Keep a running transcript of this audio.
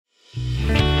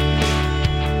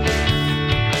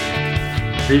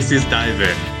This is Dive In,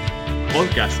 a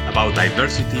podcast about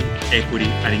diversity, equity,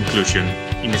 and inclusion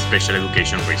in special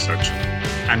education research.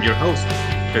 I'm your host,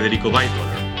 Federico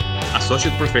Weidler,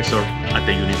 Associate Professor at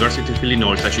the University of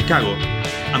Illinois at Chicago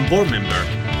and board member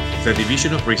of the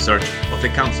Division of Research of the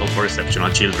Council for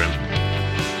Exceptional Children.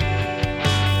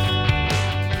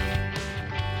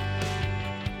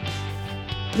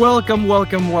 Welcome to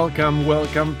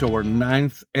our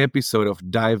 9th episode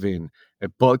of Dive In, a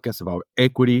podcast about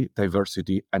equity,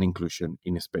 diversity, and inclusion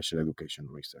in special education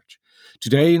research.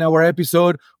 Today in our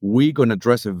episode, we're going to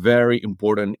address a very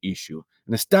important issue,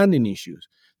 and standing issues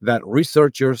that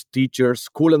researchers, teachers,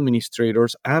 school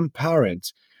administrators, and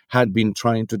parents had been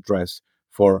trying to address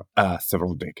for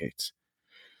several decades.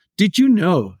 Did you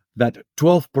know that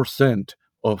 12%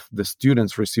 of the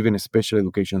students receiving special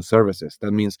education services,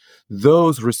 that means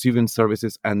those receiving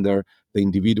services under the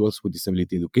Individuals with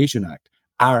Disability Education Act,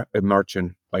 are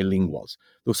emergent bilinguals?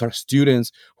 Those are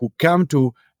students who come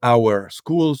to our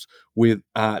schools with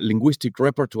linguistic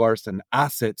repertoires and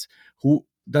assets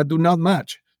that do not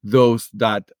match those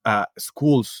that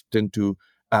schools tend to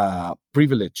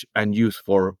privilege and use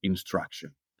for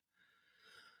instruction.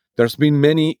 There's been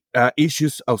many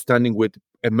issues outstanding with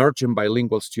emergent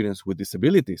bilingual students with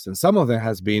disabilities, and some of them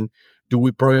has been, do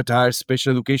we prioritize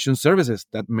special education services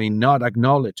that may not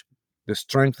acknowledge the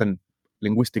strength and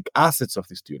linguistic assets of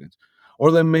the students? Or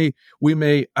then we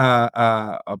may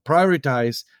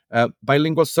prioritize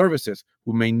bilingual services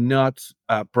who may not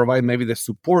provide maybe the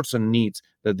supports and needs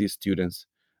that these students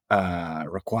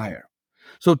require.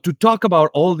 So to talk about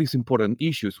all these important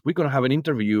issues, we're going to have an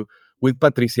interview with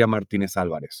Patricia Martínez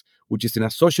Álvarez, which is an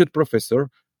associate professor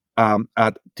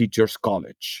at Teachers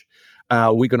College.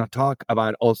 We're going to talk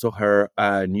about also her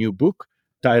new book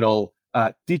titled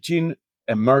Teaching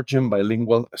Emergent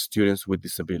Bilingual Students with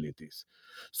Disabilities.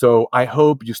 So I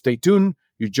hope you stay tuned,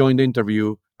 you join the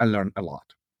interview, and learn a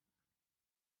lot.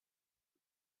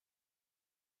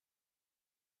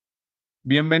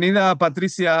 Bienvenida,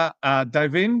 Patricia,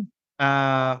 Dive In.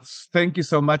 Thank you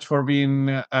so much for being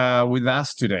with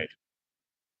us today.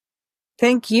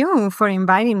 Thank you for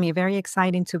inviting me. Very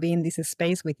exciting to be in this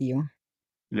space with you.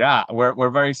 Yeah,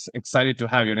 we're very excited to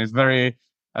have you, and it's very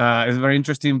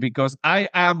interesting because I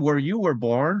am where you were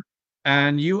born,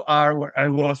 and you are where I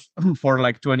was for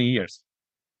like 20 years.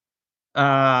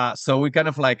 So we kind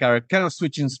of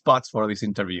switching spots for this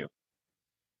interview.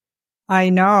 I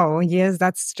know. Yes,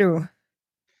 that's true.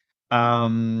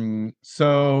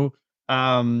 So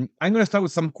I'm going to start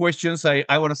with some questions. I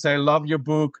want to say I love your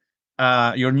book.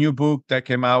 Your new book that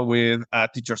came out with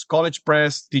Teachers College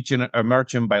Press, Teaching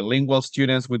Emergent Bilingual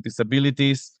Students with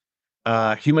Disabilities,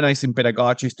 Humanizing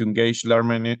Pedagogies to Engage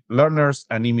Learners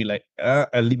and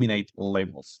Eliminate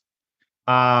Labels.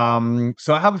 So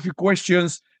I have a few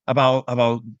questions about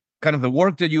kind of the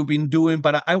work that you've been doing,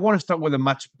 but I want to start with a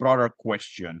much broader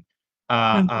question.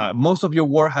 Most of your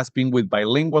work has been with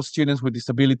bilingual students with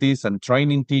disabilities and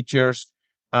training teachers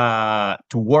to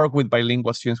work with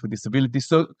bilingual students with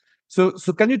disabilities. So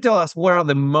can you tell us what are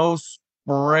the most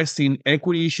pressing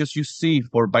equity issues you see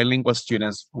for bilingual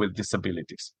students with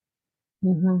disabilities?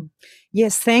 Mm-hmm.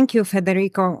 Yes, thank you,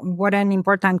 Federico. What an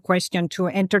important question to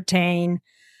entertain.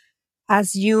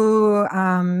 As you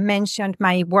mentioned,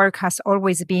 my work has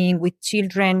always been with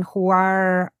children who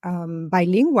are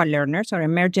bilingual learners or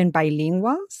emergent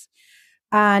bilinguals,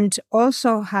 and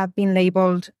also have been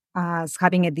labeled as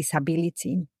having a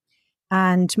disability.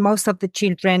 And most of the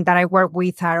children that I work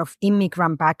with are of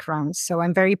immigrant backgrounds. So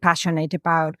I'm very passionate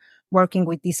about working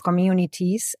with these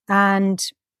communities. And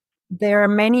there are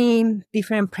many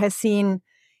different pressing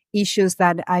issues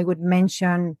that I would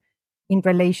mention in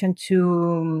relation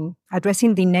to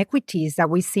addressing the inequities that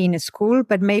we see in school.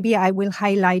 But maybe I will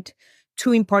highlight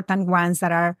two important ones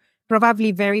that are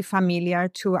probably very familiar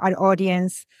to our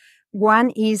audience. One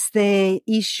is the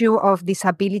issue of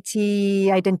disability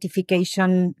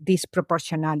identification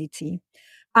disproportionality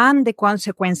and the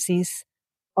consequences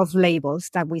of labels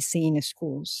that we see in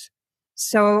schools.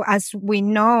 So as we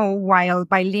know, while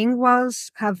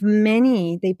bilinguals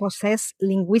they possess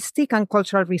linguistic and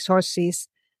cultural resources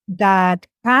that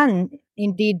can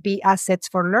indeed be assets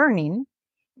for learning,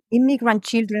 immigrant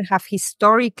children have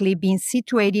historically been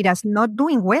situated as not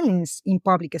doing well in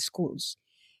public schools.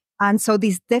 And so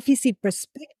this deficit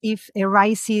perspective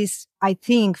arises, I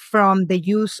think, from the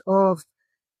use of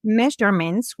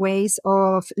measurements, ways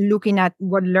of looking at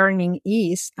what learning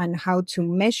is and how to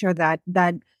measure that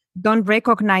don't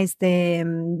recognize the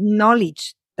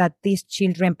knowledge that these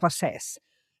children possess.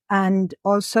 And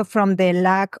also from the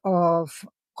lack of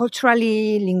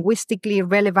culturally, linguistically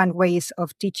relevant ways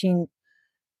of teaching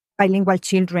bilingual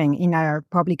children in our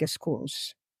public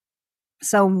schools.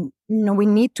 So, we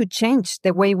need to change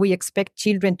the way we expect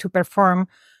children to perform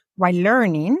while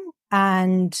learning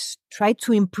and try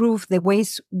to improve the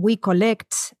ways we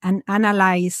collect and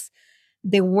analyze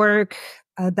the work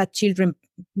that children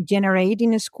generate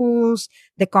in schools,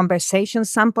 the conversation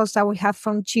samples that we have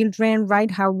from children,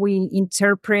 right? How we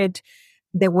interpret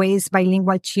the ways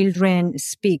bilingual children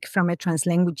speak from a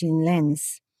translanguaging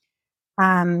lens.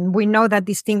 We know that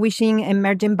distinguishing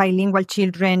emergent bilingual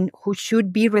children who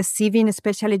should be receiving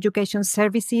special education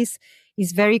services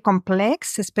is very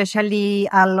complex, especially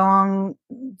along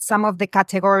some of the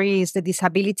categories, the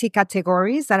disability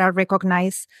categories that are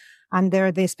recognized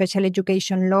under the special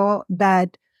education law,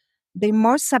 that they're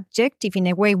more subjective in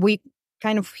a way. We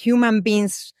kind of human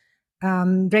beings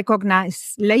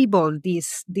recognize, label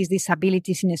these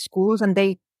disabilities in schools, and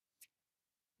they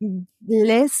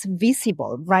less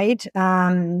visible, right?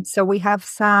 So we have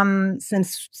some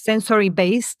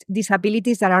sensory-based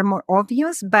disabilities that are more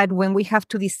obvious, but when we have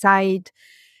to decide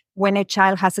when a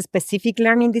child has a specific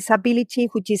learning disability,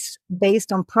 which is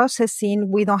based on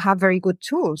processing, we don't have very good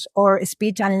tools, or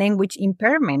speech and language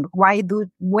impairment.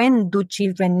 When do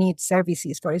children need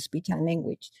services for speech and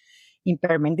language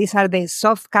impairment? These are the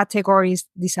soft categories,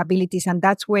 disabilities, and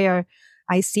that's where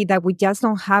I see that we just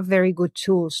don't have very good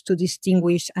tools to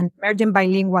distinguish an emergent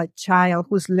bilingual child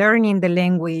who's learning the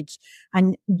language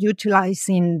and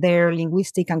utilizing their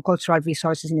linguistic and cultural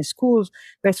resources in schools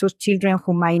versus children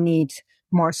who might need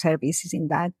more services in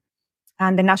that.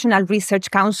 And the National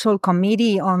Research Council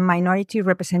Committee on Minority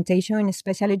Representation in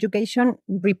Special Education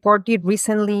reported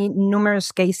recently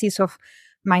numerous cases of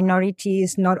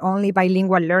minorities, not only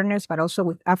bilingual learners, but also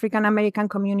with African American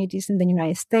communities in the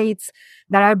United States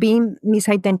that are being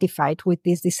misidentified with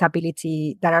this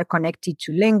disability, that are connected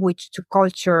to language, to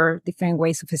culture, different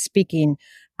ways of speaking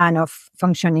and of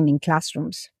functioning in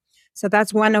classrooms. So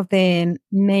that's one of the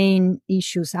main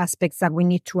aspects that we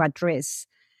need to address.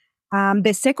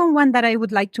 The second one that I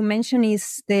would like to mention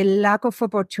is the lack of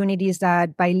opportunities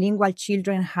that bilingual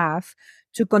children have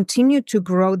to continue to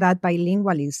grow that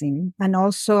bilingualism and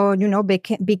also,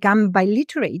 become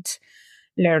biliterate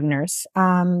learners.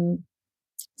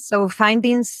 So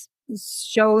findings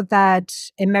show that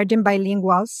emerging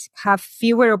bilinguals have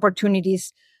fewer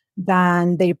opportunities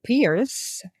than their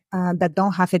peers that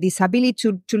don't have a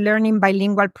disability to learn in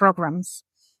bilingual programs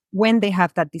when they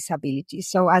have that disability.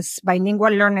 So as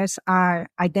bilingual learners are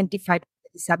identified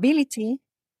with disability,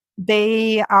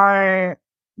 they are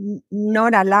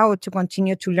not allowed to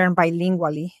continue to learn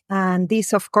bilingually. And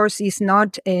this, of course, is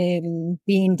not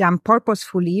being done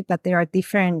purposefully, but there are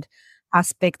different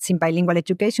aspects in bilingual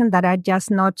education that are just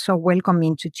not so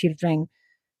welcoming to children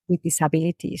with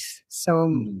disabilities.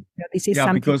 So this is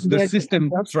something because the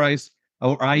system tries,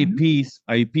 or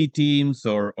IEP teams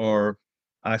or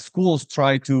schools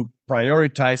try to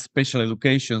prioritize special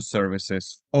education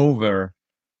services over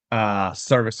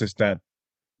services that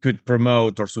could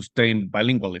promote or sustain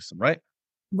bilingualism, right?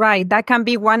 Right. That can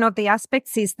be one of the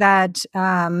aspects, is that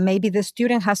maybe the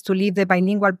student has to leave the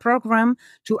bilingual program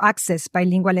to access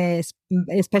bilingual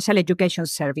special education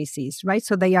services, right?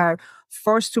 So they are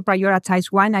forced to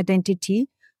prioritize one identity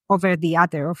over the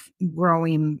other of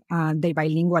growing their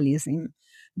bilingualism.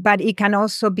 But it can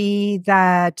also be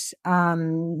that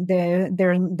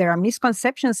there are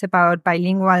misconceptions about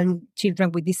bilingual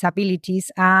children with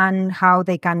disabilities and how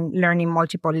they can learn in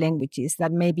multiple languages,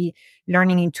 that maybe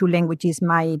learning in two languages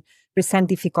might present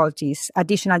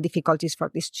additional difficulties for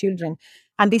these children.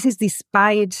 And this is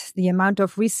despite the amount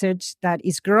of research that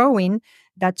is growing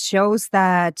that shows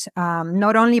that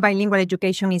not only bilingual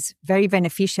education is very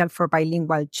beneficial for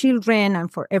bilingual children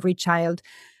and for every child,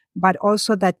 but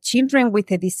also that children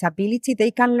with a disability, they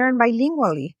can learn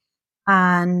bilingually.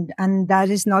 And that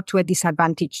is not to a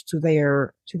disadvantage to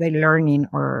their learning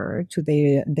or to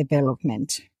their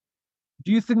development.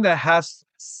 Do you think that has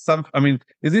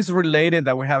is this related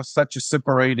that we have such a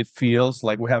separated fields?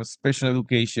 Like we have special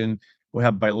education, we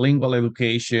have bilingual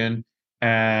education,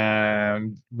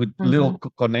 and with little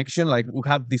connection, like we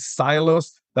have these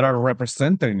silos that are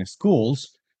represented in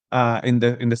schools, in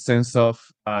the sense of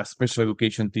special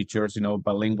education teachers,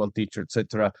 bilingual teachers,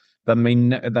 etc. That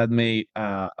may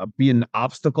be an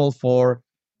obstacle for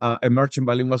emerging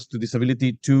bilinguals to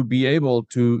disability to be able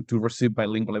to receive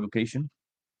bilingual education.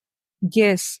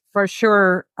 Yes, for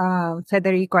sure,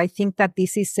 Federico. I think that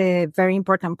this is a very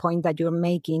important point that you're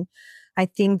making. I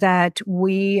think that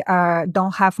we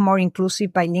don't have more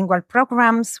inclusive bilingual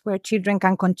programs where children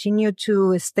can continue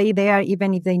to stay there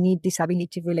even if they need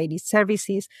disability-related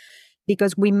services,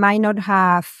 because we might not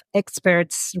have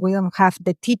experts, we don't have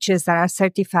the teachers that are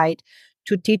certified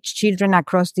to teach children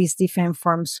across these different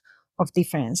forms of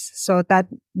difference. So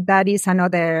that is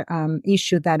another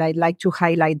issue that I'd like to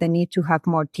highlight, the need to have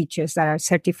more teachers that are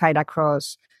certified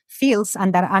across fields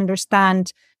and that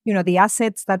understand, the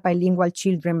assets that bilingual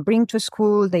children bring to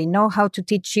school. They know how to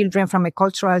teach children from a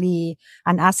culturally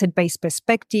and asset-based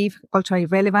perspective, culturally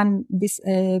relevant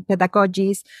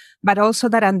pedagogies, but also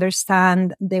that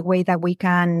understand the way that we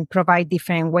can provide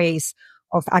different ways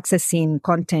of accessing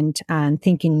content and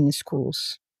thinking in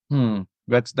schools.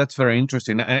 That's very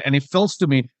interesting. And it feels to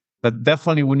me that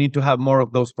definitely we need to have more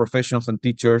of those professionals and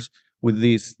teachers with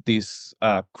this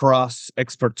cross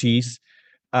expertise.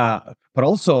 But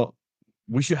also,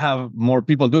 we should have more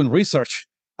people doing research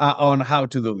on how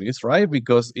to do this, right?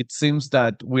 Because it seems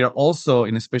that we are also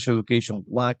in special education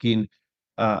lacking,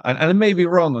 and I may be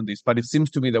wrong on this, but it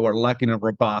seems to me that we're lacking a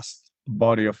robust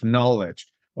body of knowledge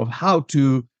of how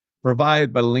to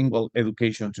provide bilingual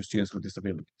education to students with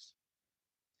disabilities.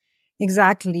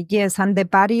 Exactly. Yes. And the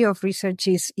body of research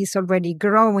is already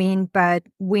growing, but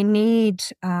we need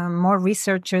more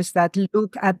researchers that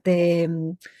look at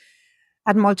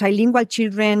at multilingual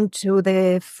children to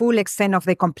the full extent of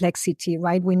the complexity,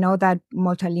 right? We know that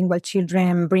multilingual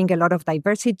children bring a lot of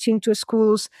diversity into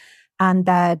schools and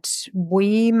that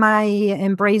we might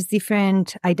embrace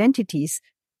different identities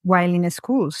while in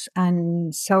schools.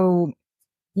 And so,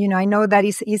 I know that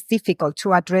it's difficult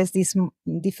to address these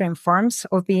different forms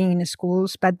of being in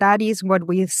schools, but that is what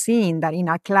we've seen, that in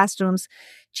our classrooms,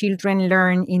 children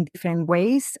learn in different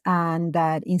ways, and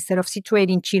that instead of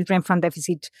situating children from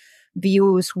deficit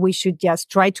views, we should just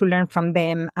try to learn from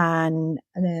them and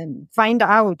find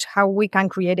out how we can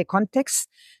create a context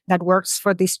that works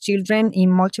for these children in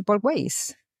multiple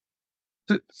ways.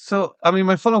 So I mean,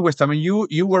 my follow-up question, I mean,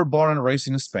 you were born and raised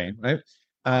in Spain, right?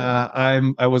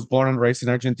 I was born and raised in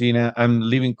Argentina. I'm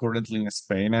living currently in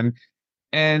Spain.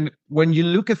 And when you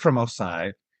look at from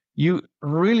outside, you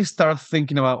really start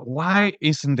thinking about why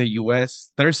isn't the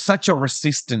US, there's such a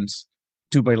resistance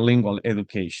to bilingual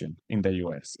education in the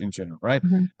US in general, right?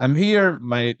 Mm-hmm. I'm here,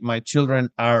 my children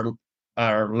are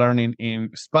learning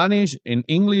in Spanish, in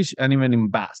English, and even in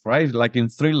Basque, right? Like in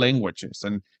 3 languages.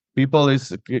 And people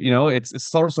is, it's a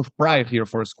source of pride here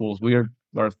for schools. We're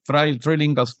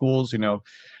trilingual schools,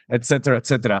 et cetera, et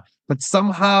cetera. But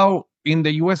somehow in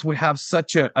the US, we have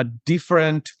such a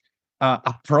different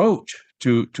approach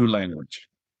to language.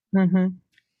 Mm-hmm.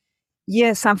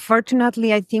 Yes,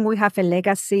 unfortunately, I think we have a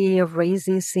legacy of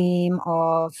racism,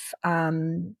 of,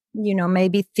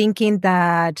 maybe thinking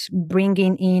that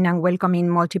bringing in and welcoming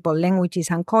multiple languages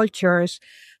and cultures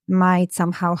might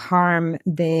somehow harm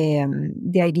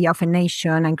the idea of a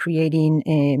nation and creating,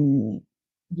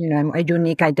 a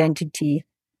unique identity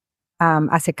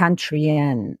as a country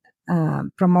and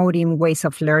promoting ways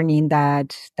of learning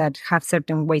that have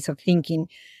certain ways of thinking.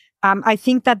 I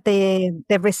think that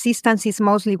the resistance is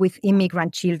mostly with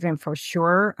immigrant children for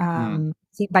sure.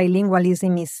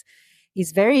 Bilingualism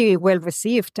is very well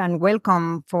received and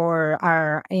welcome for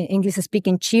our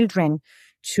English-speaking children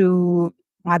to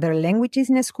other languages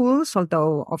in schools,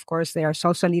 although, of course, there's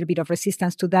also a little bit of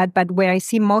resistance to that. But where I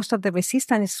see most of the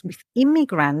resistance is with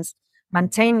immigrants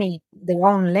maintaining their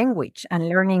own language and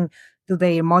learning to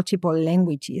their multiple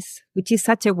languages, which is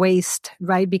such a waste,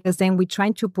 right? Because then we're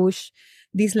trying to push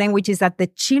these languages that the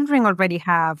children already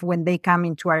have when they come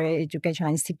into our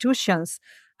educational institutions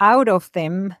out of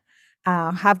them,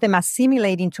 have them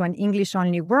assimilate into an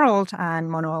English-only world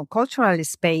and monocultural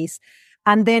space.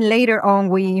 And then later on,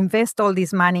 we invest all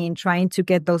this money in trying to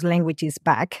get those languages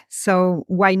back. So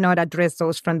why not address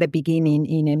those from the beginning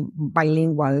in a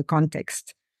bilingual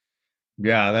context?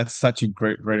 Yeah, that's such a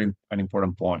great an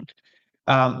important point.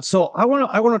 So I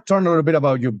want to turn a little bit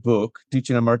about your book,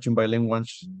 Teaching Emerging Bilingual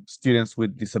Students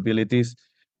with Disabilities.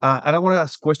 And I want to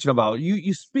ask a question about,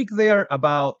 you speak there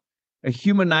about a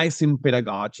humanizing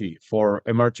pedagogy for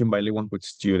emerging bilingual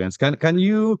students. Can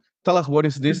you tell us what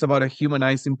is this about a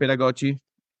humanizing pedagogy?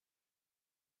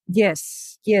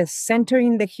 Yes,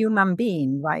 centering the human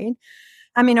being, right?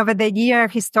 I mean, over the year,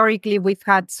 historically, we've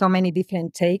had so many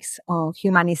different takes on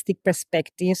humanistic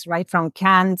perspectives, right? From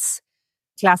Kant's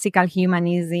classical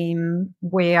humanism,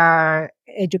 where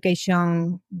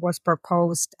education was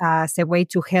proposed as a way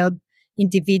to help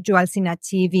individuals in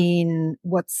achieving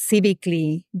what's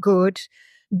civically good.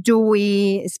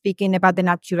 Dewey speaking about the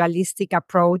naturalistic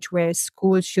approach, where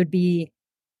schools should be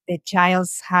the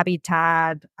child's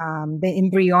habitat, the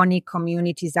embryonic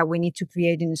communities that we need to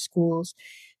create in schools.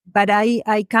 But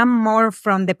I come more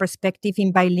from the perspective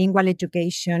in bilingual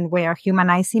education, where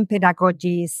humanizing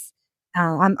pedagogies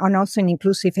and also in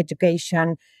inclusive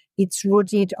education, it's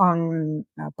rooted on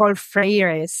Paul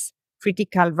Freire's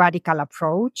critical radical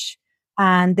approach,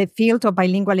 and the field of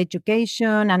bilingual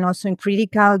education, and also in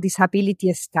critical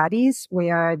disability studies,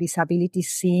 where disability is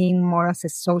seen more as a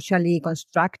social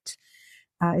construct.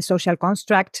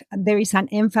 There is an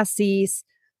emphasis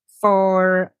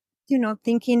for,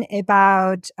 thinking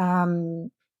about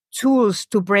tools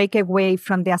to break away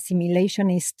from the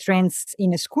assimilationist trends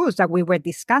in schools that we were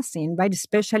discussing, right?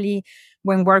 Especially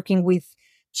when working with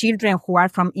children who are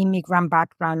from immigrant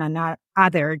background and are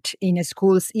othered in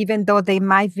schools, even though they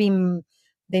might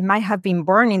have been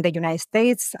born in the United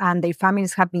States and their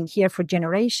families have been here for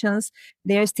generations.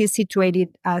 They're still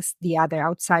situated as the other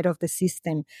outside of the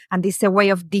system. And this is a way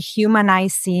of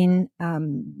dehumanizing these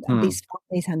families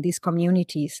and these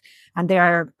communities. And there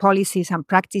are policies and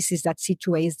practices that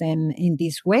situate them in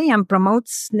this way and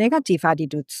promotes negative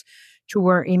attitudes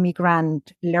toward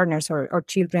immigrant learners or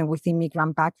children with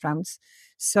immigrant backgrounds.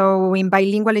 So in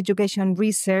bilingual education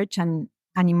research and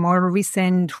in more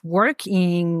recent work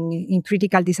in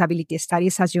critical disability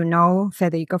studies, as you know,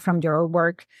 Federico, from your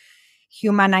work,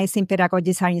 humanizing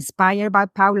pedagogies are inspired by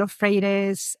Paulo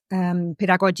Freire's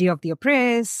pedagogy of the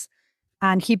oppressed.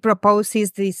 And he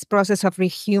proposes this process of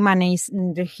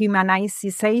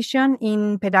rehumanization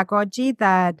in pedagogy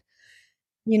that,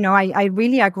 I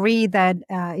really agree that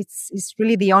it's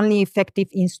really the only effective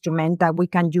instrument that we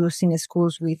can use in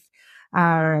schools with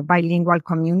our bilingual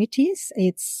communities.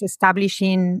 It's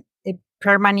establishing a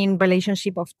permanent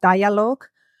relationship of dialogue,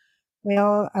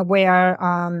 where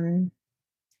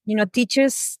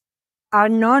teachers are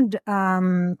not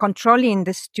controlling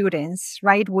the students,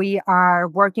 right? We are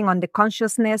working on the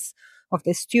consciousness of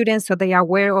the students so they are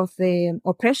aware of the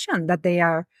oppression that they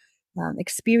are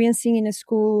experiencing in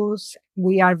schools.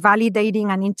 We are validating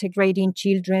and integrating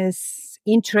children's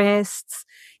interests,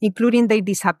 including their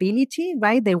disability,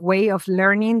 right? Their way of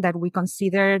learning that we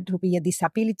consider to be a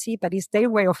disability, but it's their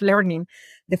way of learning.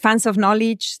 The funds of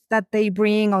knowledge that they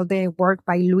bring, all the work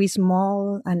by Louise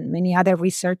Moll and many other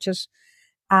researchers,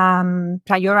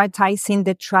 prioritizing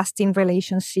the trusting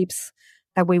relationships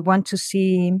that we want to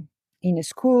see in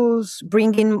schools,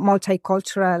 bringing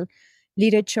multicultural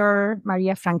literature.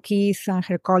 Maria Franquis and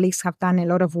her colleagues have done a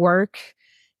lot of work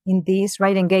in this,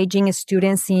 right? Engaging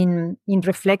students in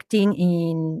reflecting,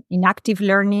 in active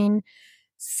learning,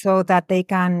 so that they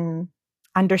can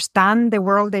understand the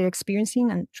world they're experiencing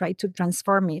and try to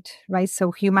transform it, right?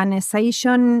 So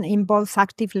humanization involves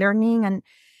active learning and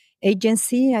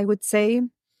agency, I would say.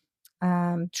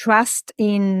 Trust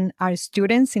in our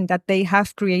students, in that they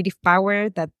have creative power,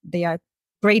 that they are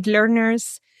great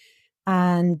learners,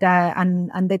 and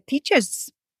the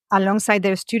teachers alongside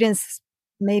their students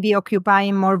maybe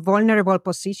occupying more vulnerable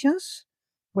positions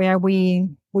where we're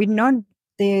not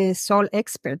the sole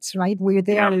experts, right? We're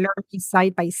there learning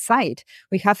side by side.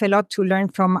 We have a lot to learn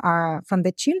from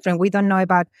the children. We don't know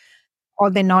about all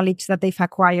the knowledge that they've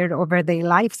acquired over their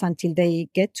lives until they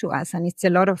get to us, and it's a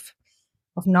lot of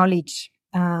knowledge.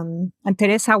 And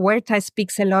Teresa Huerta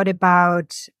speaks a lot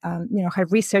about, her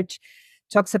research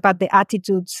talks about the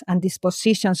attitudes and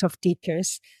dispositions of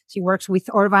teachers. She works with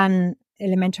urban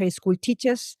elementary school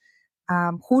teachers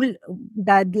who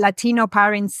that Latino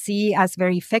parents see as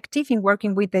very effective in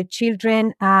working with their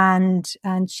children. And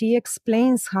she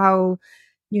explains how,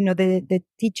 the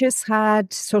teachers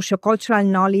had sociocultural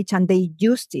knowledge and they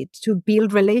used it to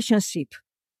build relationship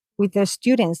with their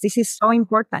students. This is so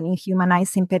important in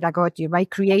humanizing pedagogy, right?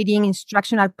 Creating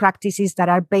instructional practices that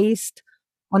are based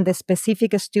on the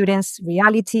specific students'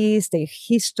 realities, their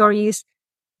histories,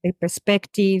 their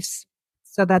perspectives,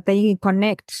 so that they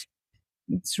connect.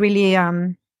 It's really,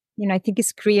 I think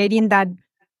it's creating that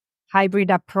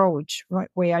hybrid approach, right,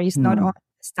 where it's not on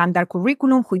standard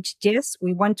curriculum, which, yes,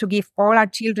 we want to give all our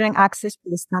children access to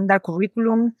the standard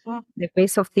curriculum, the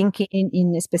ways of thinking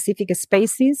in specific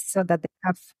spaces so that they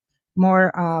have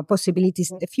more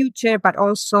possibilities in the future, but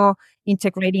also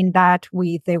integrating that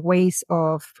with the ways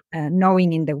of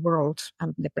knowing in the world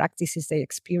and the practices they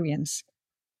experience.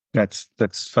 That's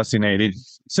fascinating.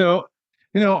 So,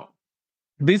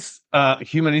 this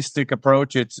humanistic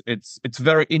approach, it's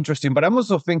very interesting, but I'm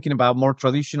also thinking about more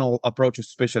traditional approaches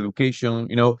to special education,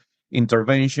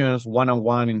 interventions,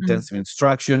 one-on-one intensive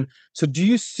instruction. So do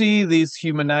you see this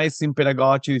humanizing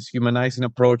pedagogy, this humanizing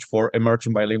approach for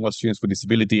emerging bilingual students with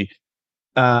disability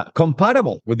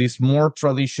compatible with these more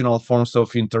traditional forms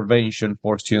of intervention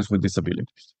for students with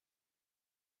disabilities?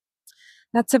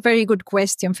 That's a very good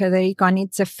question, Federico, and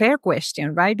it's a fair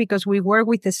question, right? Because we work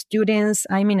with the students.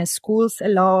 I'm in schools a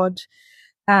lot.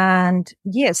 And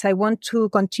yes, I want to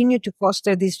continue to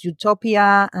foster this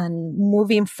utopia and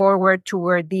moving forward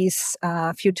toward this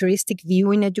futuristic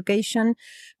view in education.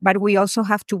 But we also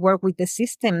have to work with the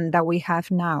system that we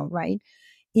have now, right?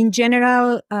 In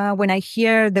general, when I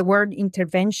hear the word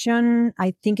intervention,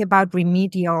 I think about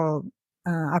remedial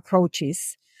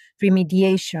approaches,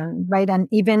 remediation, right? And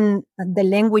even the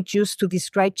language used to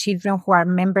describe children who are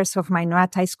members of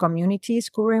minoritized communities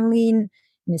currently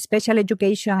in special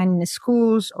education and in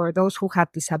schools, or those who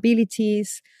have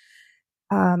disabilities.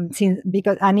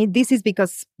 This is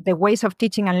because the ways of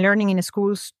teaching and learning in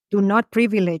schools do not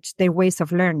privilege their ways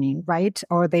of learning, right?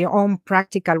 Or their own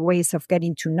practical ways of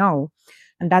getting to know.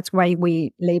 And that's why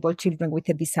we label children with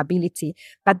a disability.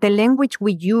 But the language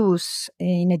we use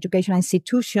in educational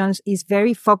institutions is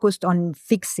very focused on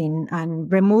fixing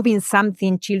and removing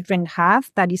something children have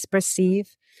that is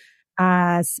perceived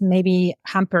as maybe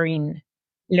hampering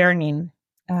learning.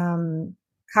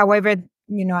 However,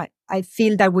 I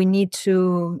feel that we need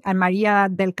to, and Maria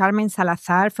del Carmen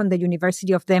Salazar from the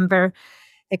University of Denver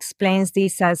explains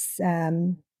this as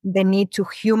the need to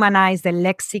humanize the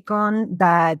lexicon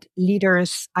that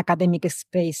leaders academic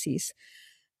spaces.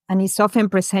 And it's often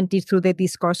presented through the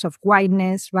discourse of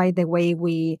whiteness, right? The way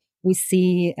we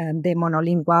see the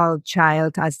monolingual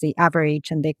child as the average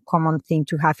and the common thing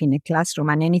to have in a classroom,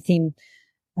 and anything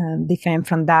different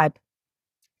from that.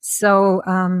 So,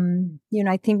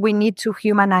 I think we need to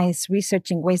humanize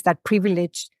research in ways that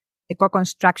privilege the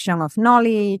co-construction of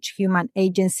knowledge, human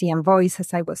agency and voice,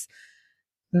 as I was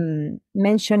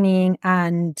mentioning.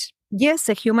 And yes,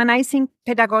 a humanizing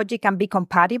pedagogy can be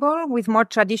compatible with more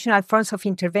traditional forms of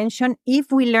intervention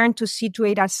if we learn to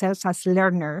situate ourselves as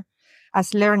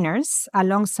learners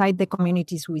alongside the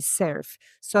communities we serve,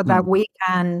 so that we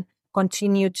can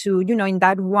continue to, in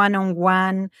that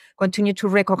one-on-one, continue to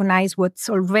recognize what's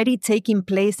already taking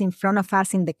place in front of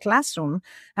us in the classroom,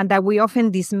 and that we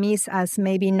often dismiss as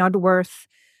maybe not worth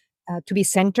to be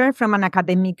centered from an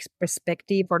academic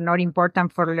perspective or not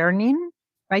important for learning,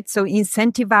 right? So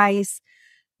incentivize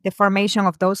the formation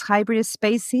of those hybrid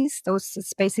spaces, those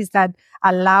spaces that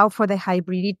allow for the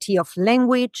hybridity of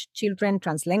language, children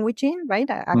translanguaging, right?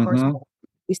 Across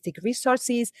linguistic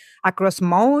resources, across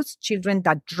modes, children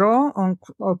that draw on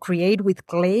or create with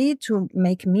clay to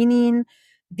make meaning,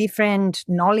 different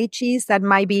knowledges that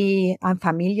might be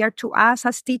unfamiliar to us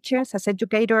as teachers, as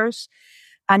educators,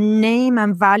 and name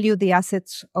and value the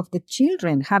assets of the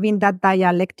children, having that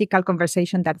dialectical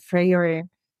conversation that Freire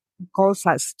calls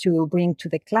us to bring to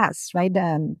the class, right?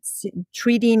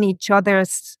 Treating each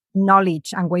other's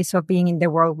knowledge and ways of being in the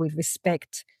world with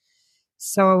respect.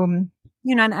 So,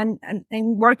 and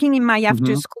working in my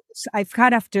after schools, I've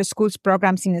had after schools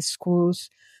programs in the schools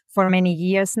for many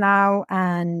years now.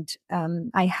 And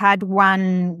I had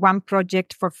one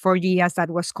project for 4 years that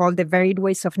was called The Varied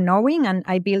Ways of Knowing. And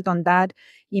I built on that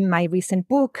in my recent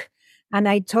book. And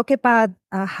I talk about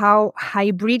how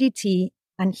hybridity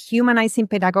and humanizing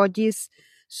pedagogies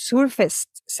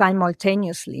surfaced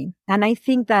simultaneously. And I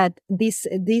think that this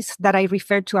that I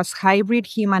refer to as hybrid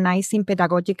humanizing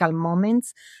pedagogical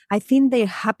moments, I think they're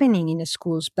happening in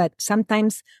schools, but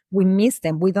sometimes we miss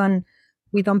them. We don't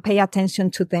pay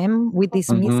attention to them. We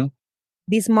dismiss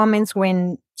these moments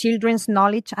when children's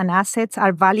knowledge and assets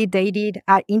are validated,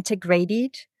 are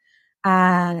integrated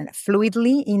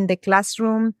fluidly in the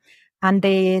classroom, and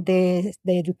the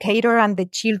educator and the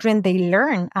children, they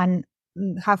learn and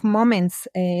have moments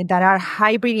that are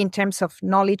hybrid in terms of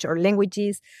knowledge or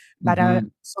languages, but are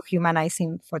so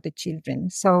humanizing for the children.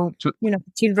 So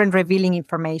children revealing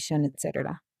information,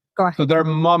 etc. Go ahead. So there are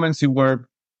moments in where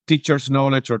teachers'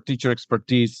 knowledge or teacher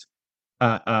expertise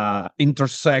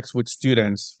intersects with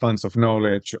students' funds of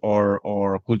knowledge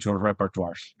or cultural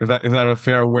repertoires. Is that a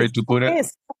fair way to put it?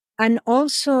 Yes. And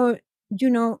also,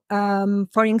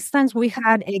 for instance, we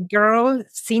had a girl,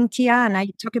 Cynthia, and I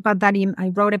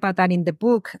wrote about that in the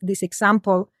book, this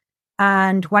example.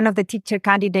 And one of the teacher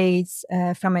candidates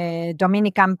from a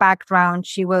Dominican background,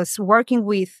 she was working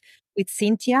with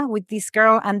Cynthia, with this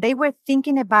girl, and they were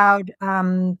thinking about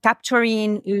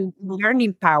capturing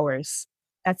learning powers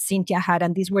that Cynthia had.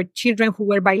 And these were children who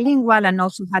were bilingual and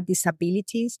also had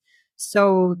disabilities.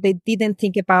 So they didn't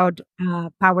think about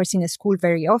powers in a school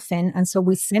very often. And so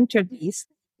we centered this,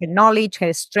 her knowledge,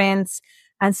 her strengths,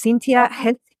 and Cynthia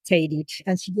hesitated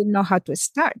and she didn't know how to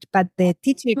start. But the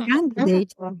teacher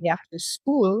candidate after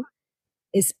school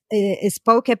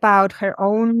spoke about her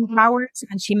own powers.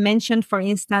 And she mentioned, for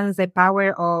instance, the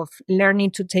power of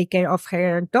learning to take care of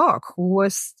her dog, who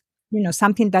was,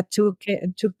 something that took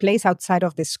place outside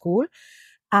of the school.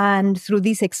 And through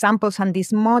these examples and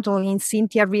this modeling,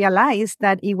 Cynthia realized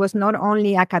that it was not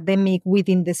only academic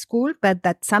within the school, but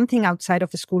that something outside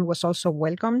of the school was also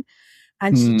welcome.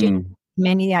 And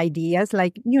many ideas,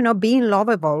 like, being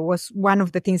lovable was one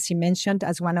of the things she mentioned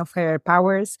as one of her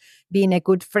powers, being a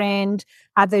good friend.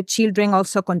 Other children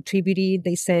also contributed.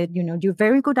 They said, you're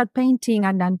very good at painting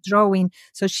and at drawing.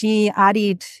 So she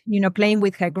added, playing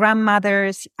with her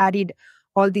grandmothers, added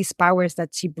all these powers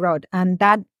that she brought. And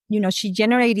that, she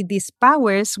generated these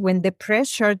powers when the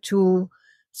pressure to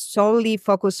solely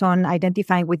focus on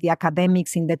identifying with the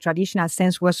academics in the traditional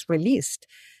sense was released.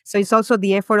 So it's also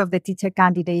the effort of the teacher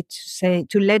candidate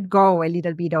to let go a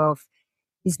little bit of,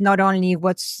 it's not only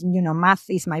math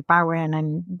is my power and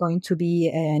I'm going to be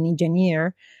an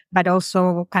engineer, but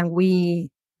also can we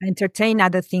entertain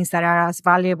other things that are as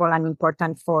valuable and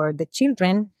important for the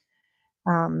children,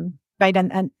 right?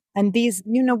 And these,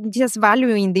 just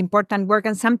valuing the important work.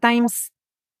 And sometimes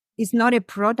it's not a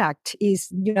product, is,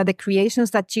 the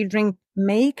creations that children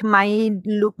make might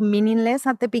look meaningless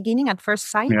at the beginning, at first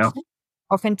sight. Yeah.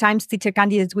 Oftentimes, teacher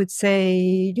candidates would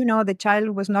say, the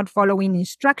child was not following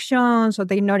instructions or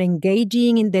they're not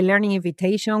engaging in the learning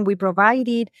invitation we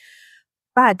provided.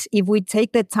 But if we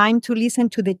take the time to listen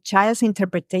to the child's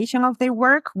interpretation of their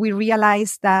work, we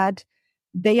realize that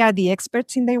they are the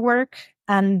experts in their work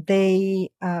and they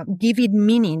give it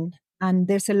meaning. And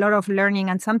there's a lot of learning.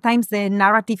 And sometimes the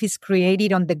narrative is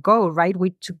created on the go, right?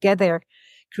 We together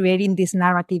creating this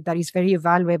narrative that is very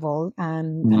valuable.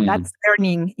 And that's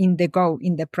learning in the go,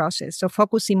 in the process. So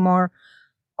focusing more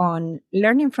on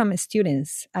learning from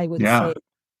students, I would say.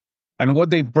 And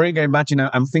what they bring, I imagine,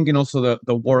 I'm thinking also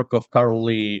the work of Carol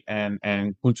Lee and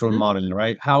cultural modeling,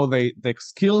 right? How the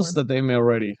skills that they may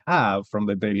already have from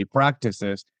the daily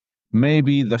practices,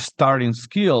 maybe the starting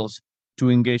skills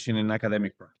to engage in an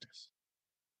academic practice.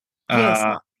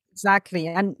 Yes, exactly.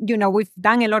 And, we've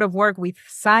done a lot of work with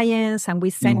science and we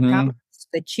send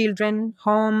the children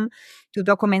home to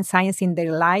document science in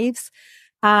their lives.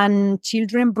 And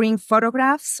children bring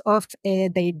photographs of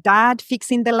their dad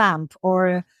fixing the lamp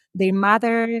or their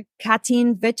mother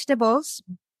cutting vegetables,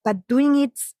 but doing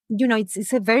it,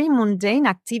 it's a very mundane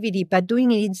activity, but doing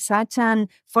it in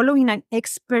following an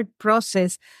expert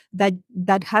process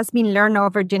that has been learned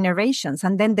over generations.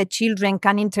 And then the children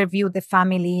can interview the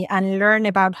family and learn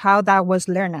about how that was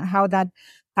learned, how that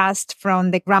passed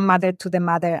from the grandmother to the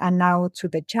mother and now to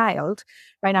the child,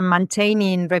 right? And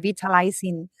maintaining,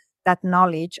 revitalizing that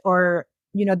knowledge, or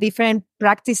different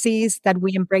practices that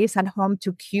we embrace at home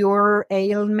to cure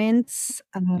ailments,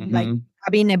 like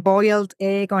having a boiled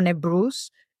egg on a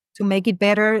bruise to make it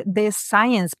better. There's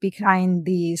science behind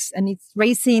this, and it's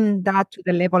raising that to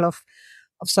the level of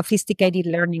sophisticated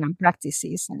learning and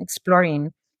practices, and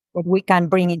exploring what we can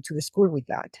bring into the school with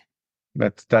that.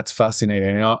 That's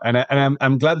fascinating, and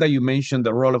I'm glad that you mentioned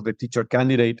the role of the teacher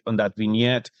candidate on that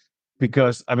vignette,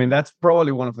 because I mean that's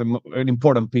probably one of an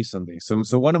important piece on this.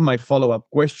 So one of my follow-up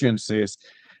questions is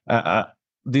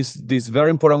this very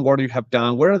important work you have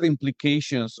done. What are the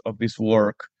implications of this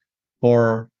work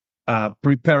for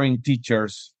preparing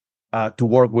teachers to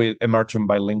work with emergent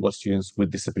bilingual students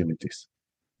with disabilities?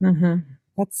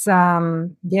 That's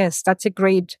yes, that's a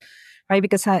great, right?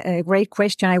 Because a great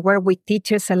question. I work with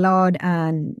teachers a lot,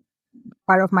 and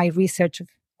part of my research,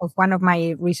 of one of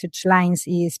my research lines,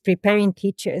 is preparing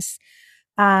teachers.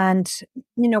 And,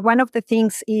 one of the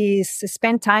things is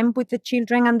spend time with the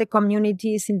children and the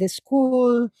communities in the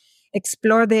school,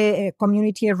 explore the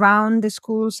community around the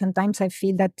school. Sometimes I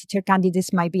feel that teacher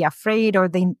candidates might be afraid or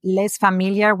they're less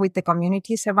familiar with the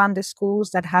communities around the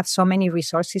schools that have so many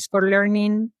resources for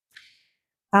learning.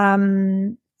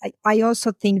 I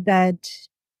also think that,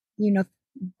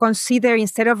 consider,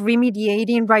 instead of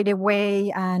remediating right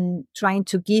away and trying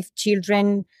to give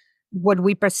children what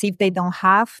we perceive they don't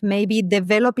have, maybe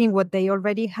developing what they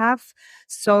already have.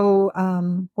 So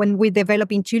when we're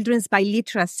developing children's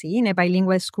biliteracy in a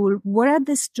bilingual school, what are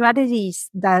the strategies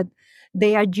that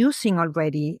they are using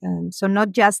already? So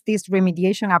not just this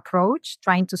remediation approach,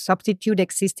 trying to substitute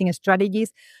existing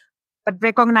strategies, but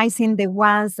recognizing the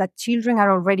ones that children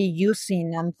are already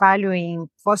using and valuing,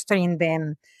 fostering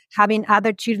them, having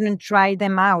other children try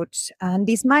them out. And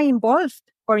this might involve,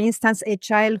 for instance, a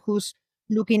child who's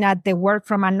looking at the work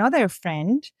from another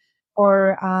friend,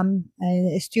 or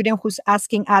a student who's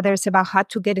asking others about how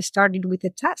to get started with a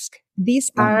task.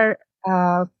 These are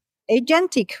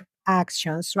agentic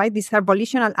actions, right? These are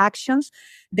volitional actions.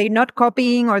 They're not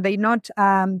copying or they're not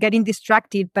getting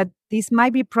distracted, but these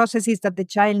might be processes that the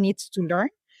child needs to learn.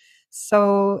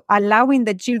 So allowing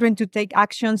the children to take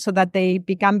action so that they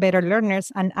become better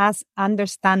learners, and as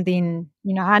understanding,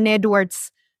 Anne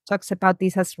Edwards talks about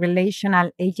this as relational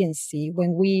agency.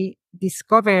 When we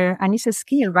discover, and it's a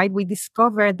skill, right? We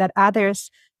discover that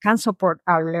others can support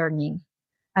our learning.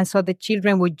 And so the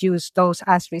children would use those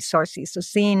as resources. So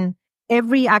seeing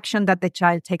every action that the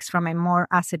child takes from a more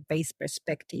asset-based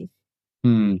perspective.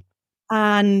 Hmm.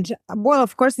 And well,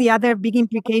 of course, the other big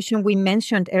implication we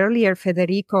mentioned earlier,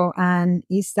 Federico, and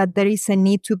is that there is a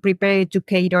need to prepare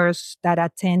educators that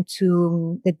attend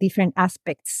to the different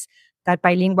aspects that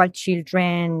bilingual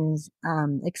children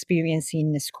experience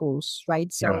in schools,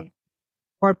 right? So Yeah.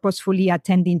 purposefully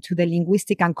attending to the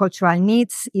linguistic and cultural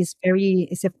needs is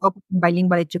a focus on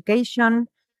bilingual education.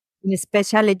 In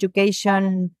special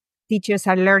education, teachers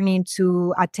are learning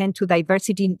to attend to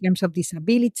diversity in terms of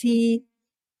disability,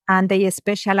 and they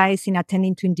specialize in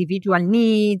attending to individual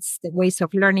needs, the ways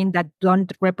of learning that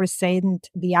don't represent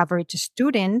the average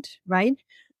student, right?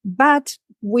 But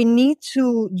we need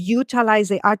to utilize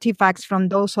the artifacts from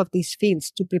those of these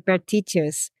fields to prepare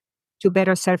teachers to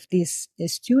better serve these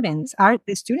students, are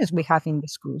the students we have in the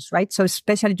schools, right? So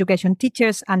special education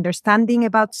teachers understanding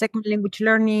about second language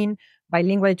learning,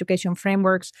 bilingual education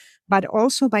frameworks, but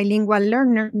also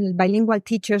bilingual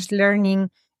teachers learning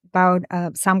about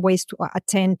some ways to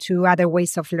attend to other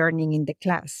ways of learning in the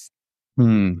class.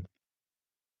 Hmm.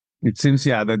 It seems,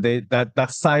 yeah, that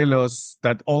silos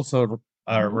that also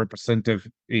are representative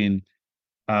in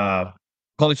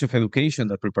college of education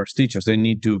that prepares teachers. They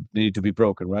need to be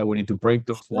broken, right? We need to break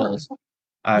those walls.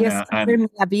 Yes, And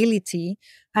permeability.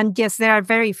 And yes, there are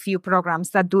very few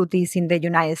programs that do this in the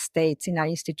United States, in our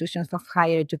institutions of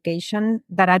higher education,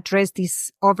 that address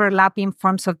these overlapping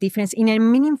forms of difference in a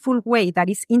meaningful way that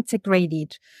is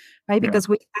integrated, right? Because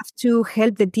we have to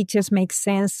help the teachers make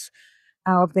sense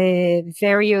of the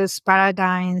various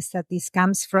paradigms that this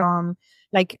comes from.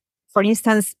 Like, for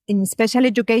instance, in special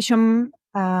education,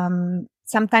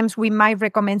 sometimes we might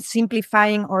recommend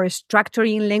simplifying or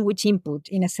structuring language input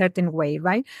in a certain way,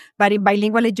 right? But in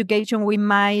bilingual education, we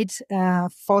might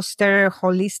foster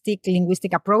holistic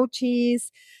linguistic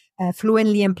approaches,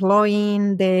 fluently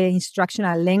employing the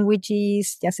instructional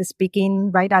languages, just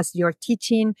speaking, right, as you're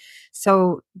teaching.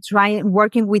 So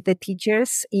working with the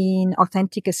teachers in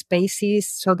authentic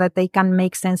spaces so that they can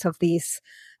make sense of this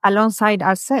alongside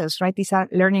ourselves, right? These are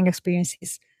learning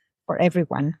experiences for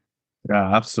everyone.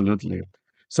 yeah, absolutely.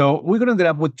 So we're going to end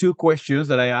up with two questions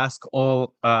that I ask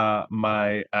all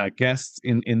my guests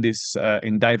in this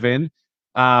in Dive In.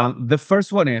 The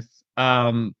first one is,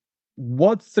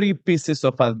 what three pieces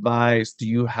of advice do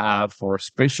you have for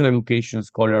special education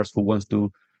scholars who wants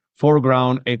to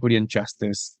foreground equity and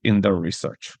justice in their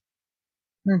research?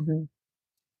 Mm-hmm.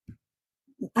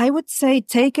 I would say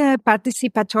take a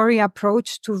participatory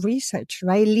approach to research,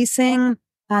 right? Listen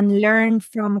and learn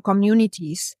from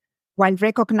communities while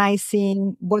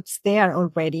recognizing what's there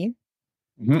already.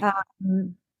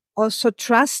 Mhm. Also,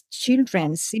 trust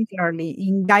children similarly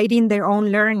in guiding their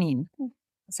own learning.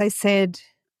 As I said,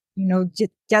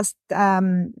 just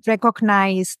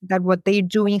recognize that what they're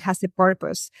doing has a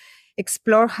purpose.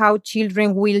 Explore how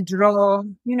children will draw.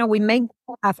 We make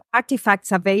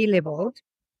artifacts available,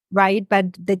 right?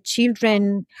 But the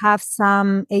children have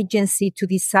some agency to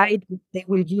decide what they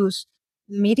will use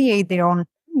to mediate their own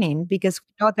learning, because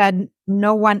we know that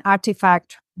no one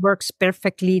artifact works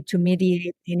perfectly to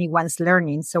mediate anyone's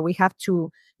learning. So we have to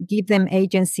give them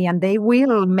agency, and they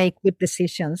will make good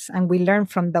decisions, and we learn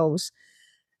from those.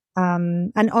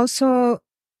 And also,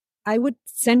 I would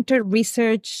center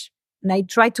research, and I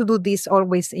try to do this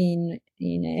always in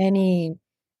any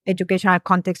educational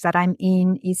context that I'm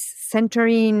in, is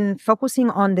focusing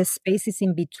on the spaces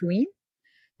in between.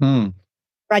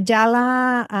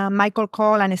 Rajala, Michael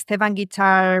Cole, and Esteban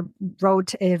Guitar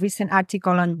wrote a recent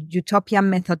article on utopian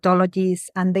methodologies,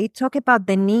 and they talk about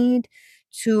the need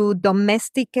to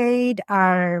domesticate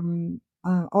our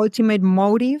ultimate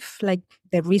motive, like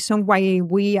the reason why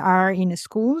we are in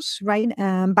schools, right?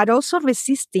 But also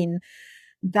resisting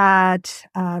that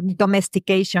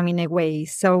domestication in a way.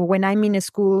 So when I'm in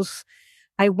schools,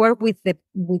 I work with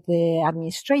the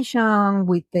administration,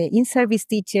 with the in-service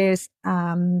teachers,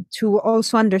 to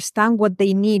also understand what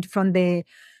they need from the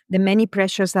many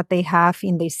pressures that they have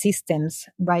in their systems,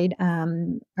 right?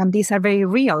 And these are very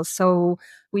real. So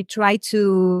we try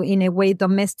to, in a way,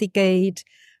 domesticate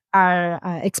our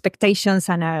expectations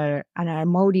and our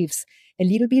motives a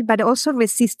little bit, but also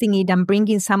resisting it and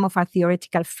bringing some of our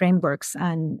theoretical frameworks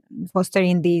and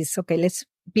fostering this. Okay, let's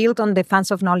build on the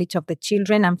funds of knowledge of the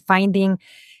children and finding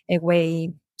a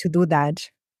way to do that.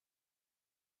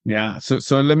 Yeah.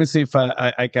 So let me see if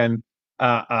I can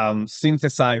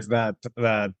synthesize that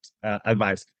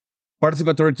advice.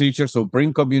 Participatory teachers, so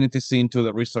bring communities into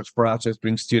the research projects,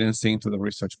 bring students into the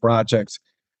research projects.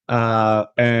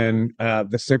 And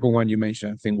the second one you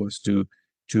mentioned, I think, was to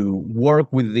to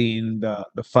work within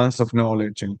the funds of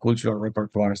knowledge and cultural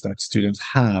repertoires that students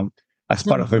have as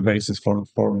part of the basis for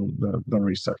the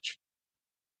research.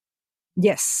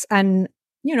 Yes. And,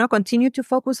 continue to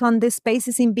focus on the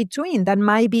spaces in between that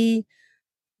might be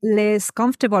less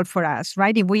comfortable for us,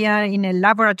 right? If we are in a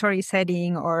laboratory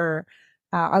setting or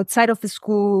outside of the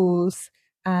schools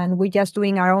and we're just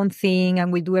doing our own thing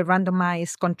and we do a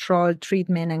randomized controlled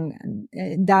treatment,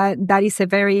 and that is a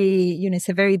very, it's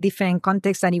a very different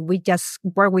context than if we just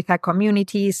work with our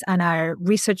communities and our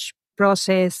research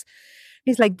process.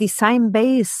 It's like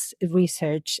design-based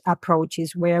research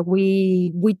approaches where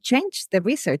we change the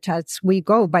research as we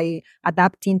go by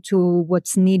adapting to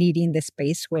what's needed in the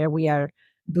space where we are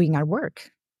doing our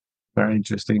work. Very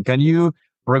interesting. Can you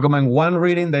recommend one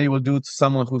reading that you will do to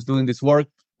someone who's doing this work?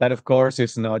 That, of course,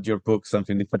 is not your book,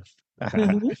 something different.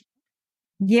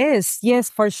 Yes,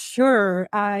 for sure.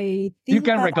 I think you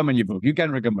can recommend your book. You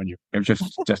can recommend you. I'm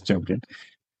just joking.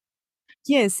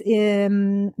 Yes,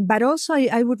 but also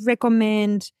I would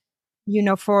recommend,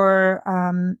 for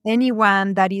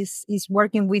anyone that is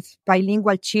working with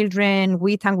bilingual children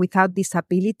with and without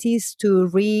disabilities to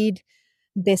read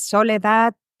The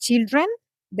Soledad Children,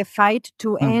 The Fight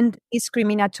to End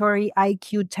Discriminatory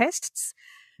IQ Tests.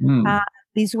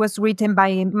 This was written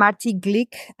by Marty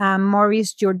Glick and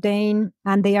Maurice Jourdain,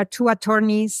 and they are two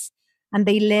attorneys, and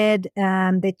they led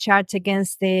the charge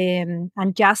against the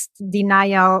unjust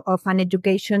denial of an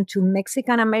education to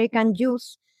Mexican-American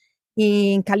youth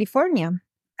in California.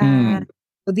 So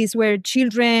these were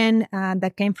children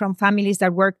that came from families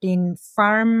that worked in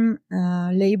farm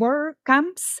labor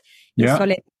camps in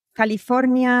Soledad,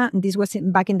 California. This was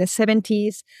back in the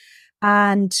 70s.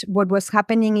 And what was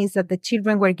happening is that the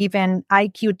children were given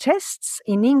IQ tests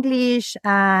in English,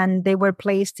 and they were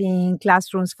placed in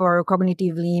classrooms for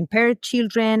cognitively impaired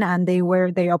children, and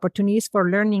their opportunities for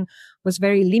learning was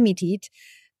very limited.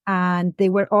 And they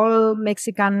were all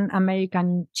Mexican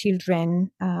American children,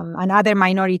 and other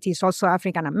minorities, also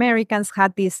African Americans,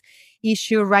 had this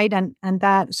issue, right? And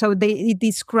that, so it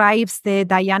describes the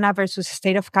Diana versus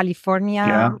State of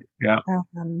California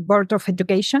Board of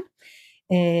Education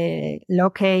law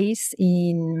case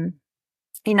in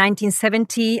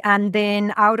 1970, and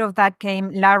then out of that came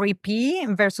Larry P.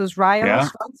 versus Riles.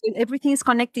 So everything is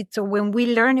connected. So when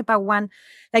we learn about one,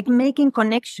 like making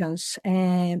connections,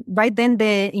 right then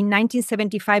in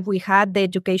 1975 we had the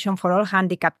Education for All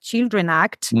Handicapped Children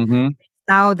Act.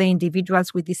 Now the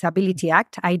Individuals with Disability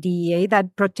Act, IDEA,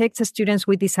 that protects students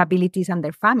with disabilities and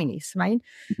their families, right?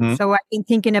 So I've been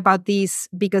thinking about this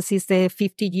because it's the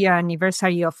 50-year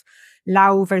anniversary of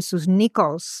Lau versus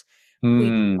Nichols,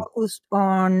 which focused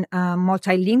on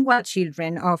multilingual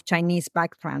children of Chinese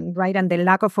background, right? And the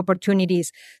lack of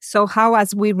opportunities. So how,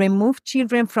 as we remove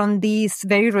children from these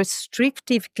very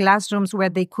restrictive classrooms where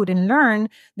they couldn't learn,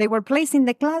 they were placed in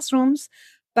the classrooms.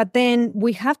 But then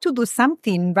we have to do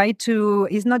something, right?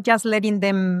 It's not just letting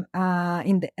them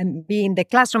be in the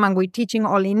classroom and we're teaching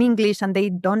all in English and they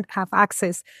don't have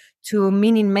access to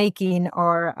meaning making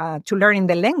or to learning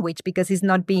the language because it's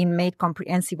not being made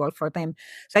comprehensible for them.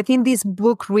 So I think this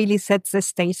book really sets the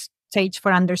stage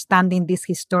for understanding this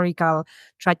historical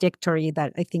trajectory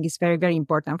that I think is very, very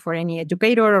important for any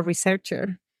educator or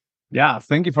researcher. Yeah,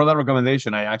 thank you for that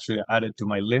recommendation. I actually added to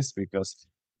my list because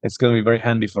it's going to be very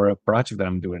handy for a project that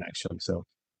I'm doing, actually. So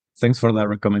thanks for that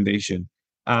recommendation.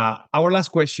 Our last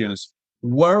questions.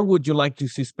 Where would you like to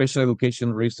see special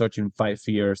education research in 5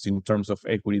 years in terms of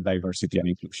equity, diversity, and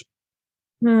inclusion?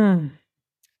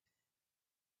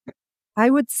 I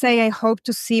would say I hope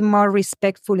to see more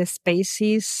respectful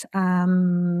spaces,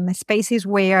 spaces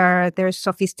where there's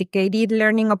sophisticated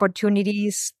learning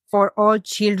opportunities for all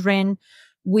children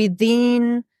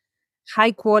within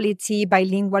high quality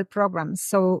bilingual programs.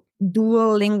 So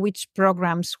dual language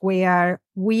programs where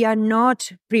we are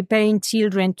not preparing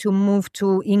children to move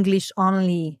to English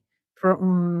only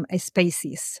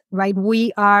spaces, right?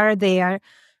 We are there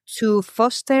to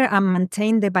foster and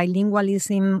maintain the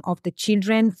bilingualism of the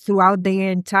children throughout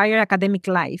their entire academic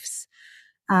lives.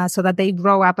 So that they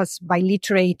grow up as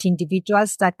biliterate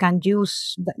individuals that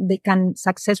they can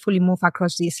successfully move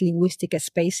across these linguistic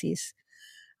spaces.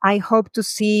 I hope to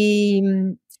see,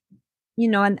 and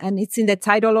it's in the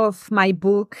title of my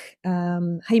book,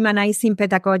 Humanizing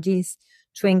Pedagogies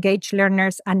to Engage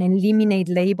Learners and Eliminate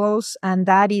Labels. And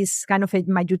that is kind of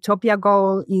my utopia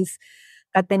goal, is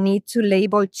that the need to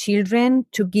label children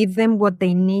to give them what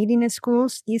they need in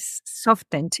schools is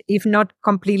softened, if not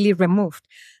completely removed.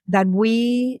 That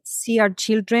we see our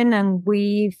children and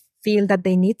we feel that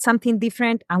they need something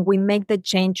different and we make the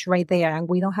change right there. And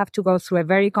we don't have to go through a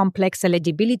very complex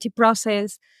eligibility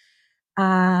process.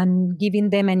 and giving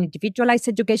them an individualized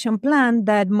education plan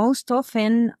that most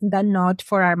often than not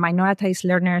for our minoritized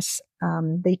learners,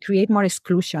 they create more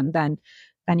exclusion than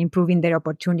improving their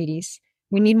opportunities.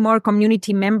 We need more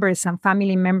community members and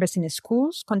family members in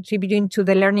schools contributing to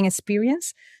the learning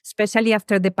experience, especially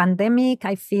after the pandemic.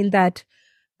 I feel that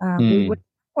we went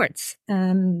backwards.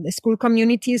 The school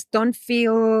communities don't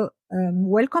feel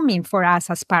welcoming for us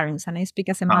as parents, and I speak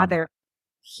as a mother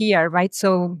here, right?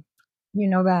 So,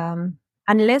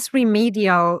 unless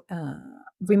remedial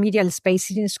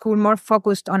spaces in school more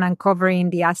focused on uncovering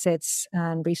the assets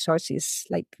and resources,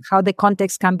 like how the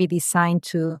context can be designed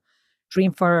to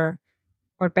dream for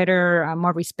better,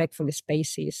 more respectful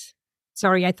spaces.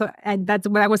 Sorry, I thought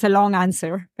that was a long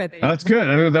answer. But that's good.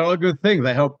 I mean, they're all good things.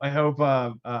 I hope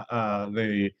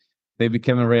they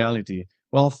become a reality.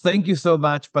 Well, thank you so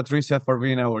much, Patricia, for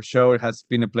being on our show. It has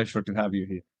been a pleasure to have you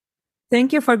here.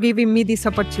 Thank you for giving me this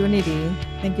opportunity.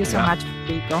 Thank you so much,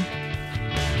 Rico.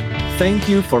 Thank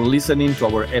you for listening to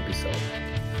our episode.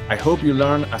 I hope you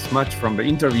learned as much from the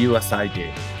interview as I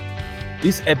did.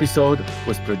 This episode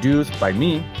was produced by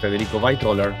me, Federico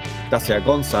Baitoller, Tasia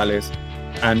Gonzalez,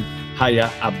 and Haya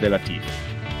Abdelatif.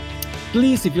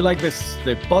 Please, if you like the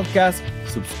podcast,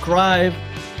 subscribe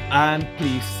and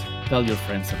please tell your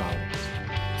friends about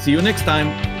it. See you next time.